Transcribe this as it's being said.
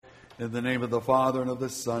In the name of the Father, and of the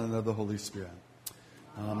Son, and of the Holy Spirit.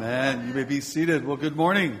 Amen. You may be seated. Well, good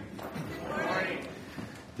morning. Good morning.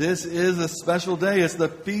 This is a special day. It's the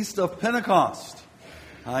Feast of Pentecost.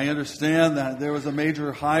 I understand that there was a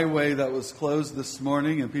major highway that was closed this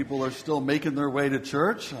morning, and people are still making their way to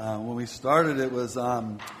church. When we started, it was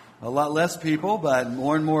a lot less people, but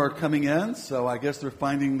more and more are coming in. So I guess they're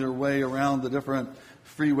finding their way around the different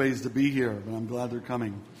freeways to be here, but I'm glad they're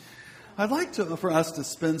coming. I'd like for us to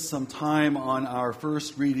spend some time on our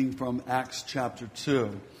first reading from Acts chapter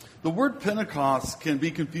 2. The word Pentecost can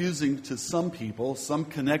be confusing to some people. Some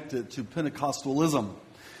connect it to Pentecostalism.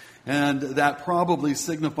 And that probably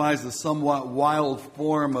signifies a somewhat wild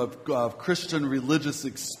form of Christian religious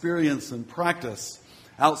experience and practice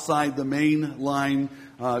outside the mainline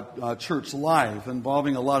church life,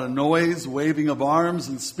 involving a lot of noise, waving of arms,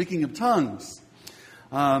 and speaking of tongues.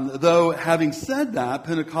 Though, having said that,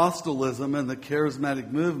 Pentecostalism and the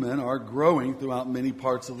charismatic movement are growing throughout many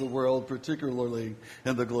parts of the world, particularly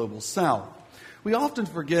in the global south. We often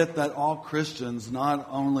forget that all Christians, not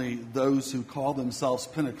only those who call themselves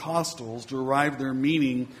Pentecostals, derive their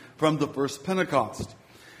meaning from the first Pentecost.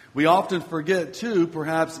 We often forget, too,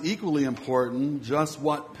 perhaps equally important, just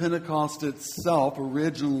what Pentecost itself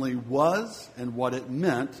originally was and what it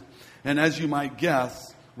meant. And as you might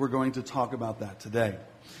guess, we're going to talk about that today.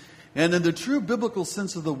 And in the true biblical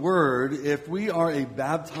sense of the word, if we are a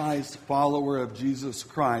baptized follower of Jesus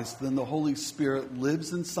Christ, then the Holy Spirit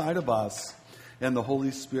lives inside of us, and the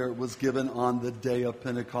Holy Spirit was given on the day of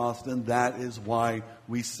Pentecost, and that is why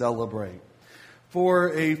we celebrate.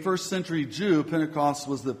 For a first century Jew, Pentecost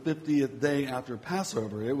was the 50th day after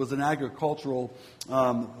Passover. It was an agricultural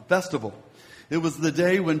festival. It was the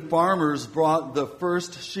day when farmers brought the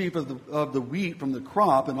first sheaf of the wheat from the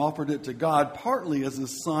crop and offered it to God, partly as a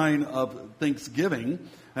sign of thanksgiving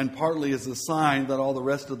and partly as a sign that all the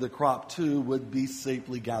rest of the crop too would be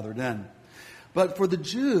safely gathered in. But for the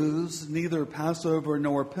Jews, neither Passover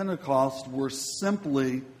nor Pentecost were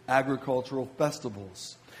simply agricultural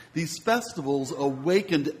festivals. These festivals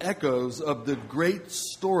awakened echoes of the great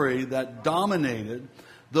story that dominated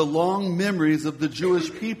the long memories of the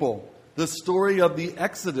Jewish people. The story of the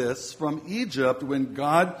Exodus from Egypt, when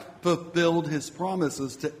God fulfilled his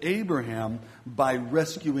promises to Abraham by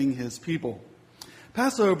rescuing his people.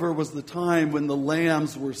 Passover was the time when the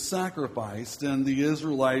lambs were sacrificed and the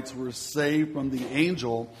Israelites were saved from the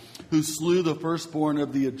angel who slew the firstborn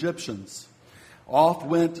of the Egyptians. Off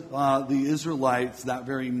went the Israelites that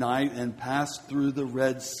very night and passed through the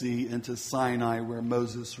Red Sea into Sinai, where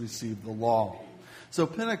Moses received the law. So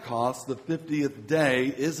Pentecost, the 50th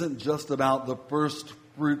day, isn't just about the first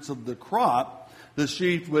fruits of the crop, the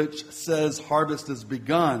sheaf which says harvest has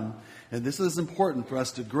begun. And this is important for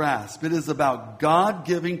us to grasp. It is about God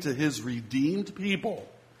giving to his redeemed people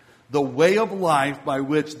the way of life by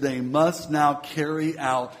which they must now carry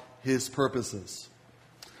out his purposes.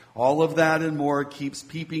 All of that and more keeps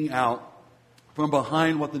peeping out from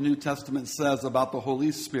behind what the New Testament says about the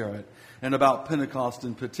Holy Spirit and about Pentecost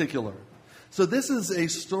in particular. So this is a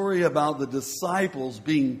story about the disciples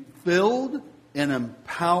being filled and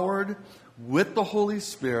empowered with the Holy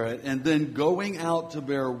Spirit and then going out to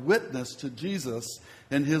bear witness to Jesus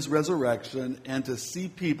and his resurrection and to see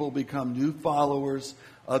people become new followers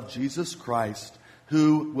of Jesus Christ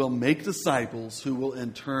who will make disciples, who will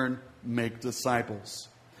in turn make disciples.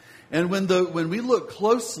 And when we look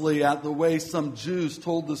closely at the way some Jews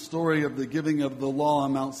told the story of the giving of the law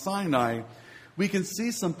on Mount Sinai, we can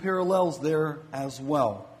see some parallels there as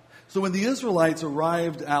well. So when the Israelites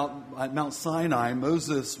arrived out at Mount Sinai,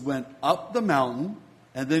 Moses went up the mountain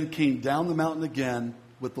and then came down the mountain again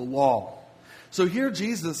with the law. So here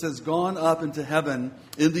Jesus has gone up into heaven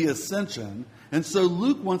in the ascension. And so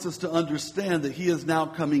Luke wants us to understand that he is now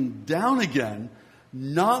coming down again,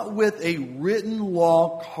 not with a written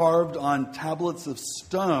law carved on tablets of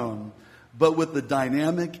stone, but with the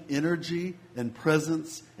dynamic energy and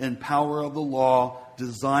presence and power of the law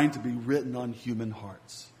designed to be written on human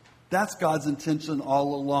hearts. That's God's intention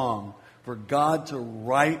all along, for God to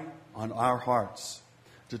write on our hearts,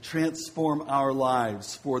 to transform our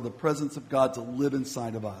lives, for the presence of God to live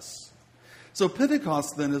inside of us. So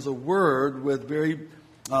Pentecost then is a word with very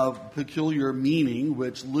peculiar meaning,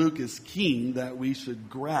 which Luke is keen that we should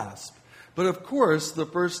grasp. But of course, the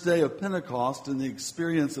first day of Pentecost and the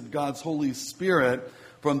experience of God's Holy Spirit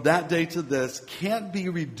from that day to this can't be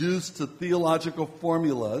reduced to theological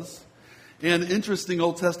formulas and interesting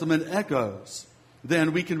Old Testament echoes.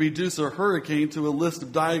 Then we can reduce a hurricane to a list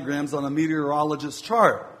of diagrams on a meteorologist's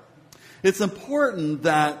chart. It's important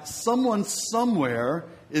that someone somewhere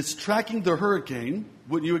is tracking the hurricane.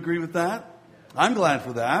 Wouldn't you agree with that? I'm glad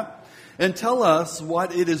for that. and tell us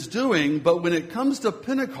what it is doing. But when it comes to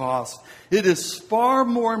Pentecost, it is far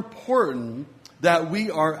more important that we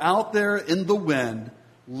are out there in the wind,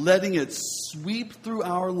 letting it sweep through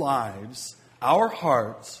our lives, our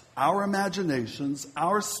hearts, our imaginations,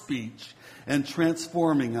 our speech, and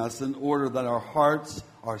transforming us in order that our hearts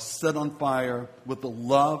are set on fire with the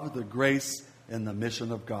love, the grace, and the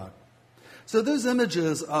mission of God. So those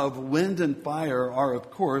images of wind and fire are,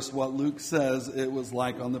 of course, what Luke says it was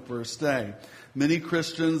like on the first day. Many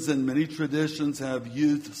Christians and many traditions have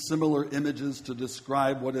used similar images to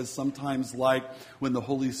describe what is sometimes like when the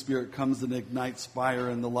Holy Spirit comes and ignites fire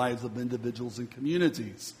in the lives of individuals and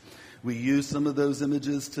communities. We use some of those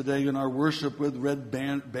images today in our worship with red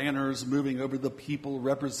banners moving over the people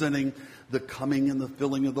representing the coming and the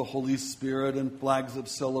filling of the Holy Spirit and flags of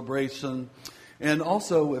celebration. And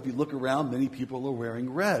also, if you look around, many people are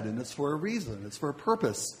wearing red, and it's for a reason. It's for a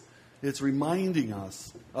purpose. It's reminding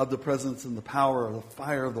us of the presence and the power of the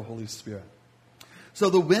fire of the Holy Spirit. So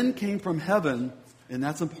the wind came from heaven, and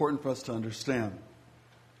that's important for us to understand.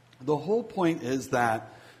 The whole point is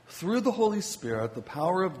that through the Holy Spirit, the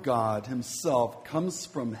power of God himself comes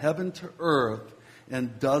from heaven to earth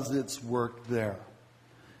and does its work there.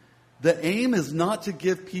 The aim is not to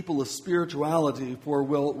give people a spirituality which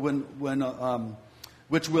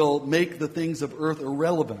will make the things of earth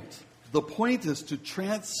irrelevant. The point is to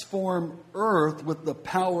transform earth with the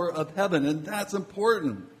power of heaven, and that's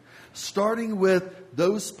important. Starting with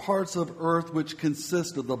those parts of earth which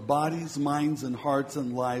consist of the bodies, minds, and hearts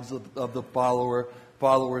and lives of the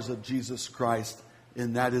followers of Jesus Christ,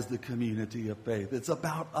 and that is the community of faith. It's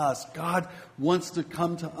about us. God wants to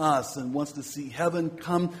come to us and wants to see heaven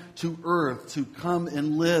come to earth, to come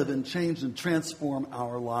and live and change and transform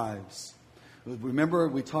our lives. Remember,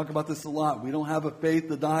 we talk about this a lot. We don't have a faith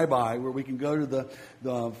to die by where we can go to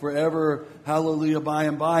the forever hallelujah by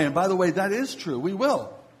and by. And by the way, that is true. We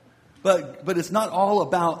will. But it's not all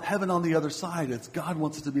about heaven on the other side. It's God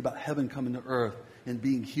wants it to be about heaven coming to earth and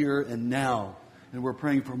being here and now. And we're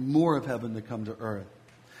praying for more of heaven to come to earth.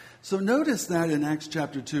 So notice that in Acts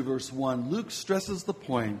chapter 2, verse 1, Luke stresses the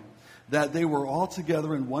point that they were all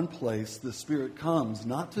together in one place. The Spirit comes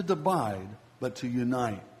not to divide, but to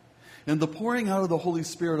unite. And the pouring out of the Holy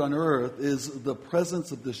Spirit on earth is the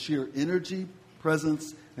presence of the sheer energy,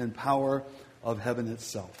 presence, and power of heaven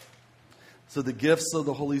itself. So the gifts of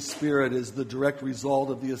the Holy Spirit is the direct result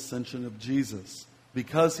of the ascension of Jesus.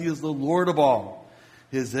 Because he is the Lord of all,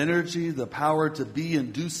 his energy, the power to be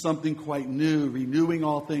and do something quite new, renewing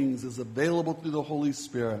all things, is available through the Holy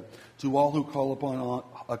Spirit to all who call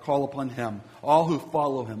upon him, all who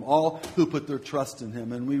follow him, all who put their trust in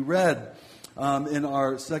him. And we read in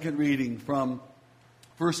our second reading from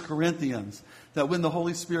 1 Corinthians that when the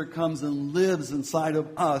Holy Spirit comes and lives inside of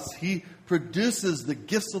us, he produces the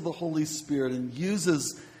gifts of the Holy Spirit and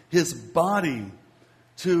uses his body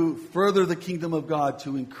to further the kingdom of God,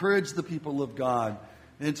 to encourage the people of God,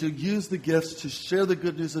 and to use the gifts to share the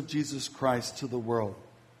good news of Jesus Christ to the world.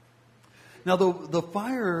 Now, the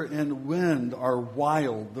fire and wind are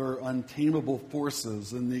wild. They're untamable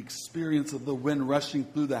forces. And the experience of the wind rushing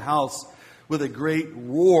through the house with a great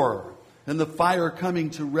roar and the fire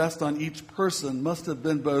coming to rest on each person must have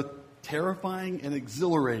been both terrifying and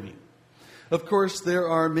exhilarating. Of course, there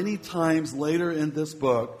are many times later in this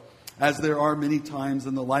book, as there are many times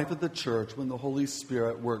in the life of the church, when the Holy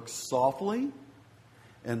Spirit works softly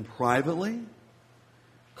and privately,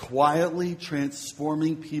 quietly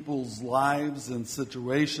transforming people's lives and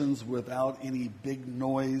situations without any big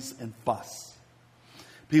noise and fuss.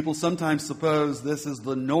 People sometimes suppose this is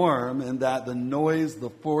the norm and that the noise, the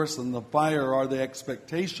force, and the fire are the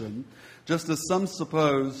expectation, just as some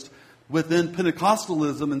supposed within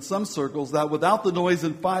Pentecostalism in some circles that without the noise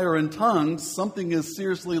and fire and tongues, something is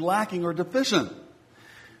seriously lacking or deficient.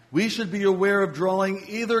 We should be aware of drawing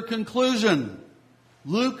either conclusion.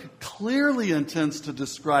 Luke clearly intends to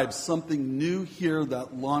describe something new here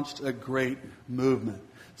that launched a great movement.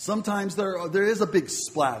 Sometimes there is a big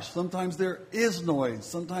splash. Sometimes there is noise.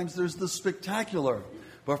 Sometimes there's the spectacular.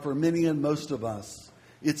 But for many and most of us,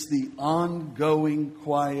 it's the ongoing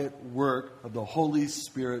quiet work of the Holy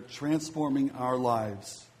Spirit transforming our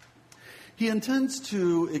lives. He intends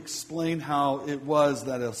to explain how it was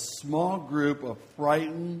that a small group of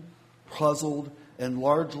frightened, puzzled, and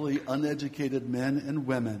largely uneducated men and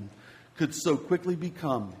women could so quickly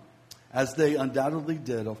become, as they undoubtedly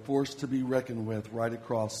did, a force to be reckoned with right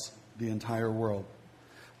across the entire world.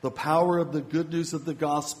 The power of the good news of the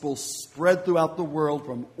gospel spread throughout the world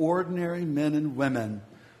from ordinary men and women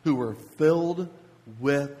who were filled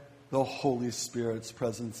with the Holy Spirit's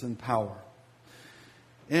presence and power.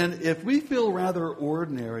 And if we feel rather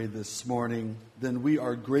ordinary this morning, then we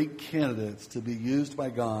are great candidates to be used by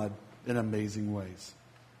God in amazing ways.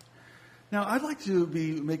 Now, I'd like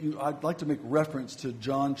to make reference to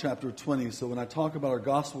John chapter 20. So when I talk about our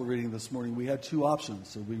gospel reading this morning, we had two options.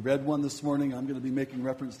 So we read one this morning. I'm going to be making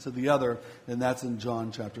reference to the other, and that's in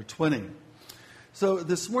John chapter 20. So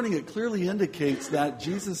this morning it clearly indicates that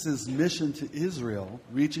Jesus' mission to Israel,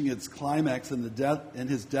 reaching its climax in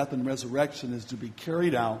his death and resurrection, is to be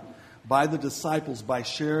carried out by the disciples by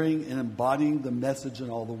sharing and embodying the message in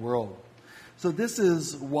all the world. So this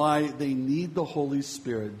is why they need the Holy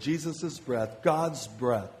Spirit, Jesus' breath, God's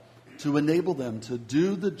breath, to enable them to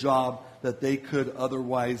do the job that they could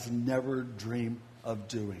otherwise never dream of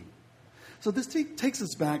doing. So this takes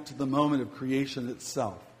us back to the moment of creation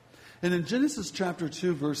itself. And in Genesis chapter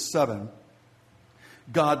 2, verse 7,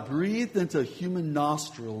 God breathed into human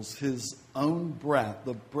nostrils his own breath,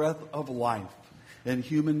 the breath of life, and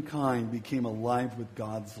humankind became alive with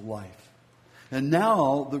God's life. And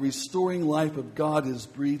now the restoring life of God is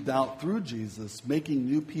breathed out through Jesus, making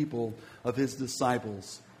new people of his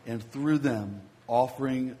disciples, and through them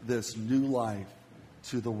offering this new life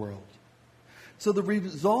to the world. So the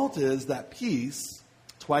result is that peace,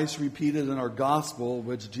 twice repeated in our gospel,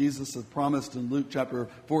 which Jesus had promised in Luke chapter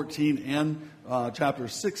 14 and chapter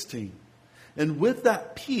 16. And with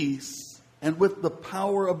that peace and with the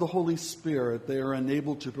power of the Holy Spirit, they are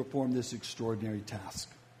enabled to perform this extraordinary task.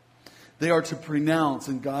 They are to pronounce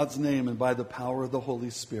in God's name and by the power of the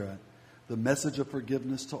Holy Spirit the message of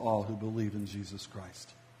forgiveness to all who believe in Jesus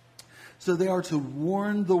Christ. So they are to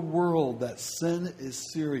warn the world that sin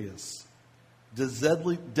is serious,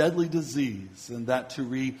 deadly disease, and that to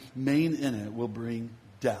remain in it will bring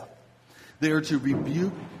death. They are to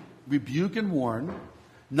rebuke and warn,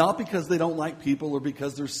 not because they don't like people or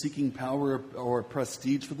because they're seeking power or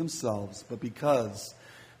prestige for themselves, but because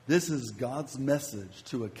this is God's message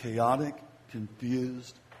to a chaotic,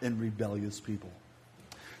 confused, and rebellious people.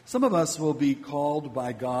 Some of us will be called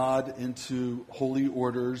by God into holy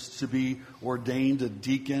orders to be ordained a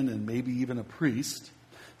deacon and maybe even a priest.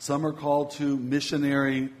 Some are called to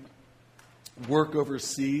missionary work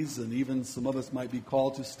overseas, and even some of us might be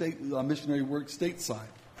called to missionary work stateside.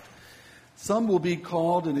 Some will be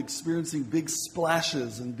called and experiencing big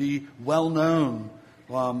splashes and be well known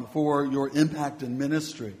for your impact in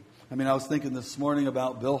ministry. I mean, I was thinking this morning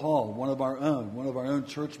about Bill Hall, one of our own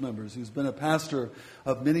church members, who's been a pastor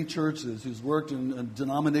of many churches, who's worked in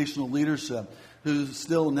denominational leadership, who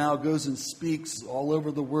still now goes and speaks all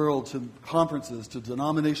over the world to conferences, to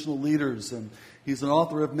denominational leaders, and he's an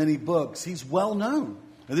author of many books. He's well known.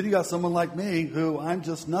 And then you got someone like me who I'm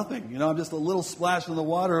just nothing. I'm just a little splash in the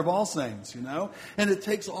water of All Saints, And it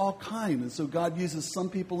takes all kind. And so God uses some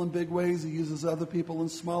people in big ways. He uses other people in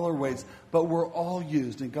smaller ways. But we're all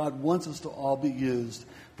used. And God wants us to all be used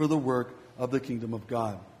for the work of the kingdom of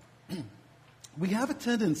God. We have a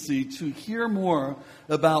tendency to hear more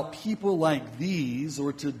about people like these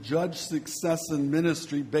or to judge success in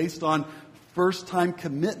ministry based on first-time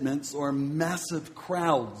commitments or massive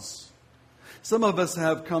crowds. Some of us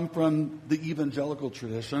have come from the evangelical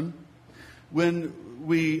tradition. When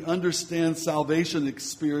we understand salvation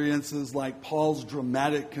experiences like Paul's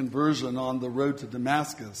dramatic conversion on the road to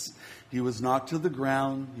Damascus, he was knocked to the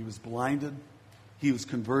ground, he was blinded, he was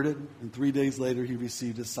converted, and 3 days later he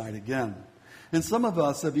received his sight again. And some of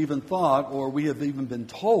us have even thought, or we have even been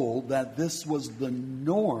told, that this was the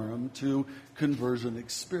norm to conversion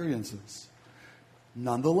experiences.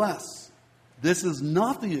 Nonetheless, this is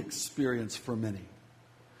not the experience for many.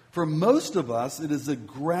 For most of us, it is a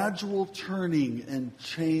gradual turning and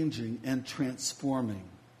changing and transforming.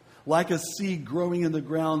 Like a seed growing in the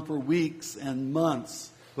ground for weeks and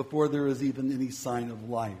months before there is even any sign of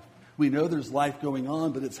life. We know there's life going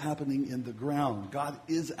on, but it's happening in the ground. God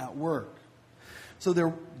is at work. So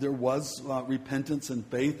there was repentance and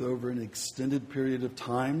faith over an extended period of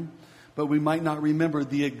time. But we might not remember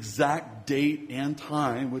the exact date and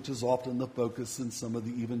time, which is often the focus in some of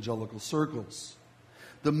the evangelical circles.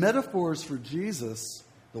 The metaphors for Jesus,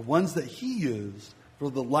 the ones that he used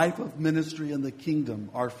for the life of ministry and the kingdom,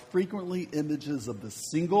 are frequently images of the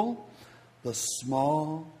single, the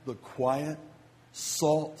small, the quiet,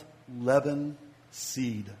 salt, leaven,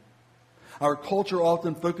 seed. Our culture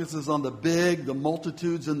often focuses on the big, the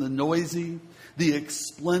multitudes, and the noisy, the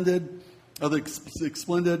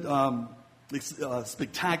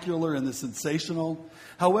spectacular and the sensational.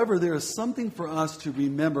 However, there is something for us to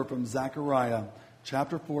remember from Zechariah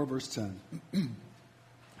chapter 4, verse 10.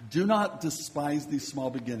 Do not despise these small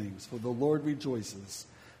beginnings, for the Lord rejoices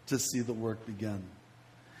to see the work begin.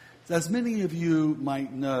 As many of you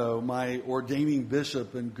might know, my ordaining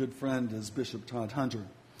bishop and good friend is Bishop Todd Hunter.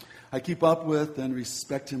 I keep up with and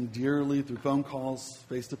respect him dearly through phone calls,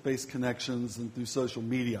 face-to-face connections, and through social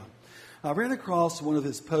media. I ran across one of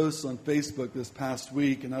his posts on Facebook this past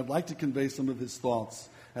week, and I'd like to convey some of his thoughts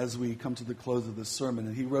as we come to the close of this sermon.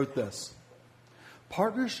 And he wrote this: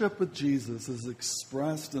 "Partnership with Jesus is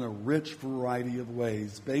expressed in a rich variety of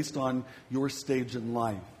ways based on your stage in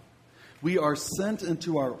life. We are sent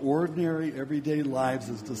into our ordinary, everyday lives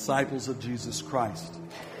as disciples of Jesus Christ."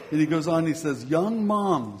 And he goes on, he says, "Young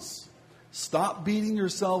moms, stop beating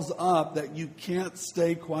yourselves up that you can't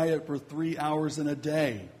stay quiet for 3 hours in a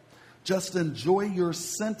day. Just enjoy your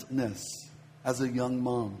sentness as a young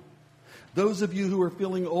mom. Those of you who are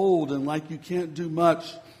feeling old and like you can't do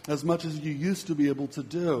much as you used to be able to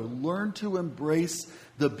do, learn to embrace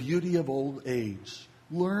the beauty of old age.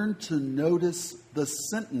 Learn to notice the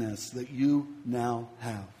sentness that you now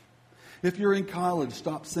have. If you're in college,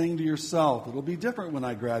 stop saying to yourself, it'll be different when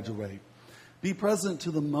I graduate. Be present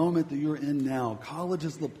to the moment that you're in now. College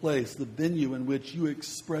is the place, the venue in which you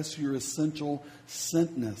express your essential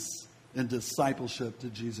sentness in discipleship to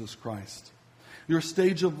Jesus Christ. Your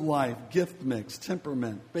stage of life, gift mix,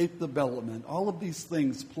 temperament, faith development, all of these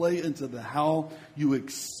things play into how you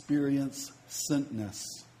experience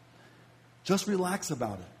sentness. Just relax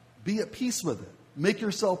about it. Be at peace with it. Make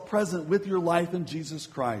yourself present with your life in Jesus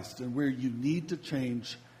Christ. And where you need to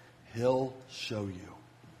change, He'll show you."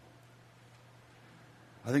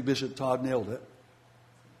 I think Bishop Todd nailed it.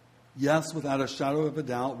 Yes, without a shadow of a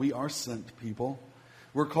doubt, we are sent people.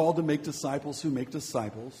 We're called to make disciples who make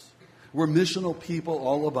disciples. We're missional people,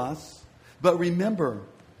 all of us. But remember,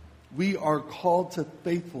 we are called to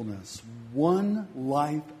faithfulness, one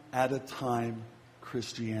life at a time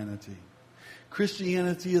Christianity.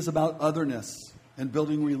 Christianity is about otherness, and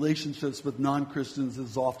building relationships with non-Christians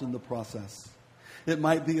is often the process. It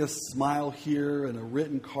might be a smile here and a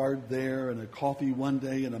written card there and a coffee one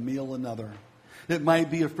day and a meal another. It might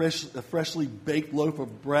be a freshly baked loaf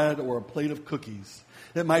of bread or a plate of cookies.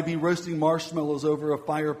 It might be roasting marshmallows over a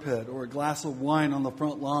fire pit, or a glass of wine on the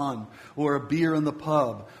front lawn, or a beer in the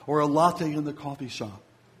pub, or a latte in the coffee shop.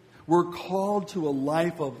 We're called to a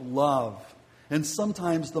life of love. And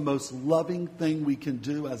sometimes the most loving thing we can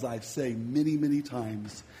do, as I say many, many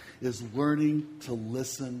times, is learning to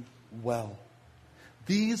listen well.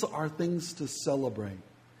 These are things to celebrate.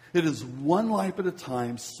 It is one life at a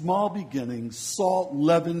time, small beginnings, salt,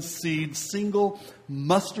 leaven, seed, single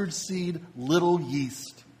mustard seed, little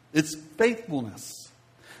yeast. It's faithfulness.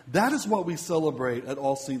 That is what we celebrate at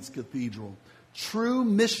All Saints Cathedral. True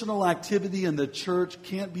missional activity in the church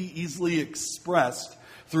can't be easily expressed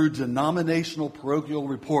through denominational parochial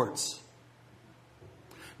reports.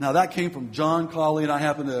 Now that came from John Colley, and I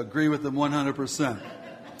happen to agree with him 100%.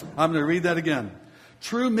 I'm going to read that again.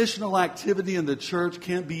 True missional activity in the church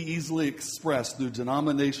can't be easily expressed through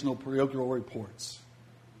denominational parochial reports.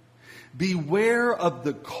 Beware of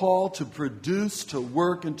the call to produce, to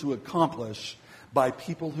work, and to accomplish by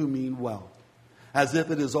people who mean well, as if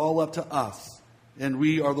it is all up to us, and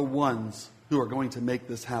we are the ones who are going to make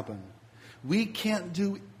this happen. We can't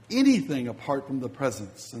do anything apart from the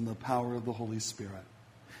presence and the power of the Holy Spirit.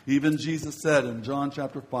 Even Jesus said in John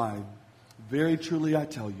chapter 5, "Very truly I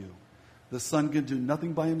tell you, the Son can do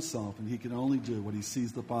nothing by himself, and he can only do what he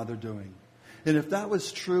sees the Father doing." And if that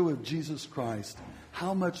was true of Jesus Christ,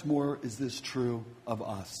 how much more is this true of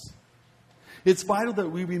us? It's vital that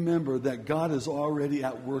we remember that God is already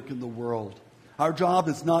at work in the world. Our job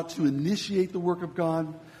is not to initiate the work of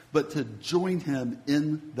God, but to join Him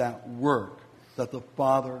in that work that the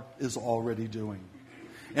Father is already doing.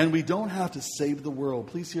 And we don't have to save the world.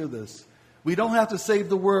 Please hear this. We don't have to save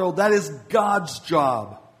the world. That is God's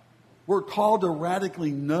job. We're called to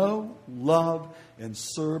radically know, love, and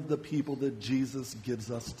serve the people that Jesus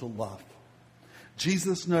gives us to love.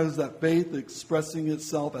 Jesus knows that faith expressing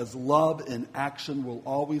itself as love in action will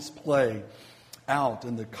always play out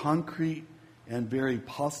in the concrete and very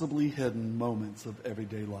possibly hidden moments of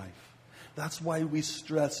everyday life. That's why we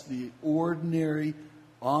stress the ordinary,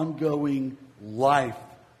 ongoing life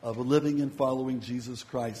of living and following Jesus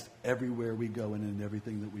Christ everywhere we go and in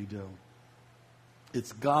everything that we do.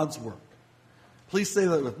 It's God's work. Please say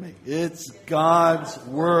that with me. It's God's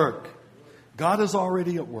work. God is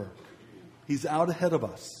already at work. He's out ahead of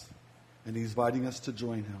us, and He's inviting us to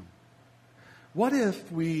join Him. What if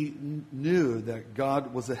we knew that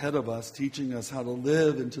God was ahead of us, teaching us how to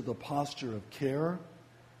live into the posture of care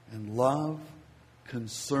and love,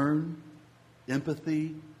 concern,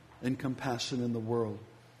 empathy, and compassion in the world?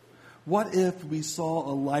 What if we saw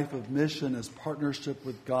a life of mission as partnership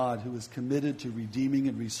with God, who is committed to redeeming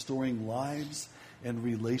and restoring lives and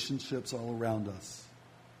relationships all around us?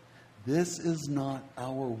 This is not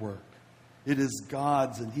our work. It is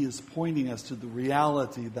God's, and He is pointing us to the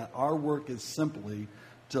reality that our work is simply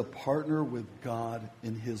to partner with God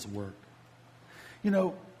in His work. You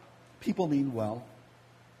know, people mean well,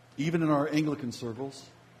 even in our Anglican circles.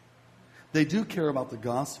 They do care about the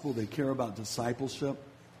gospel. They care about discipleship.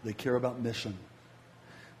 They care about mission.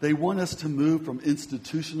 They want us to move from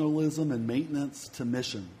institutionalism and maintenance to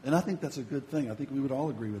mission. And I think that's a good thing. I think we would all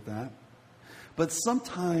agree with that. But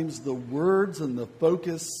sometimes the words and the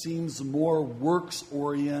focus seems more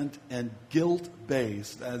works-oriented and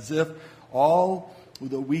guilt-based, as if all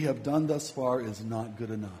that we have done thus far is not good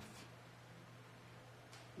enough.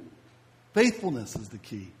 Faithfulness is the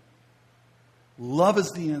key. Love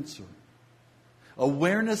is the answer.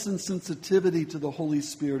 Awareness and sensitivity to the Holy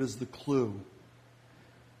Spirit is the clue.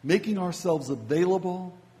 Making ourselves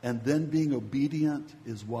available and then being obedient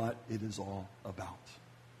is what it is all about.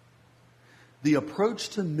 The approach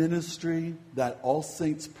to ministry that All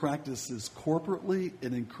Saints practices corporately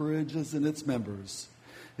and encourages in its members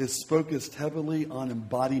is focused heavily on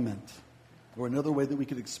embodiment. Or another way that we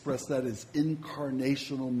could express that is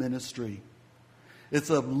incarnational ministry. It's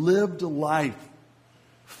a lived life,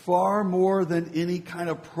 far more than any kind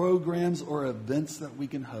of programs or events that we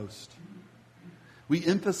can host. We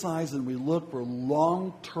emphasize and we look for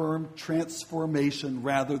long-term transformation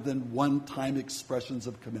rather than one-time expressions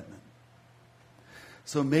of commitment.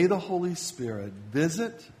 So may the Holy Spirit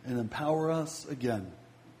visit and empower us again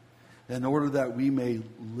in order that we may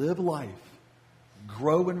live life,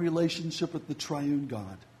 grow in relationship with the triune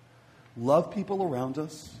God, love people around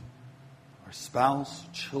us, our spouse,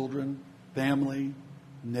 children, family,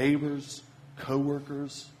 neighbors,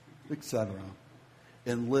 co-workers, etc.,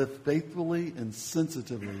 and live faithfully and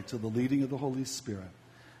sensitively to the leading of the Holy Spirit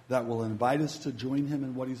that will invite us to join Him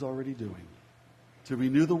in what He's already doing, to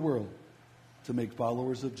renew the world, to make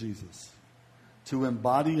followers of Jesus, to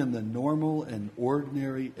embody in the normal and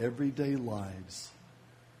ordinary everyday lives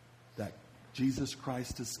that Jesus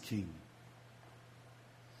Christ is King.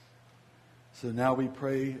 So now we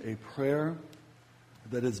pray a prayer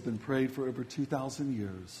that has been prayed for over 2,000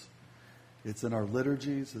 years. It's in our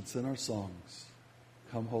liturgies, it's in our songs.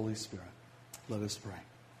 Come, Holy Spirit. Let us pray.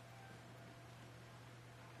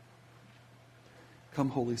 Come,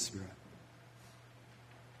 Holy Spirit.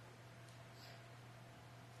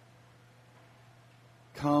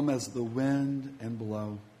 Come as the wind and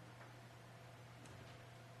blow.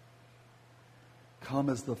 Come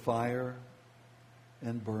as the fire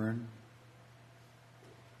and burn.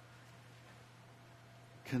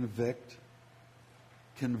 Convict,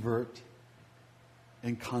 convert,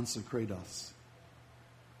 and consecrate us.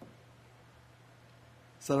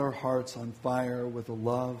 Set our hearts on fire with a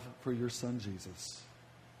love for your Son, Jesus.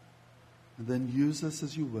 And then use us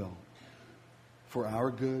as you will for our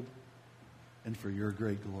good and for your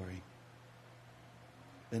great glory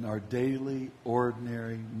in our daily,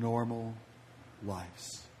 ordinary, normal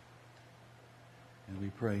lives. And we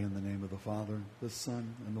pray in the name of the Father, the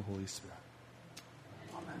Son, and the Holy Spirit.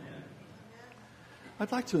 Amen.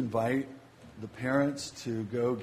 I'd like to invite the parents to go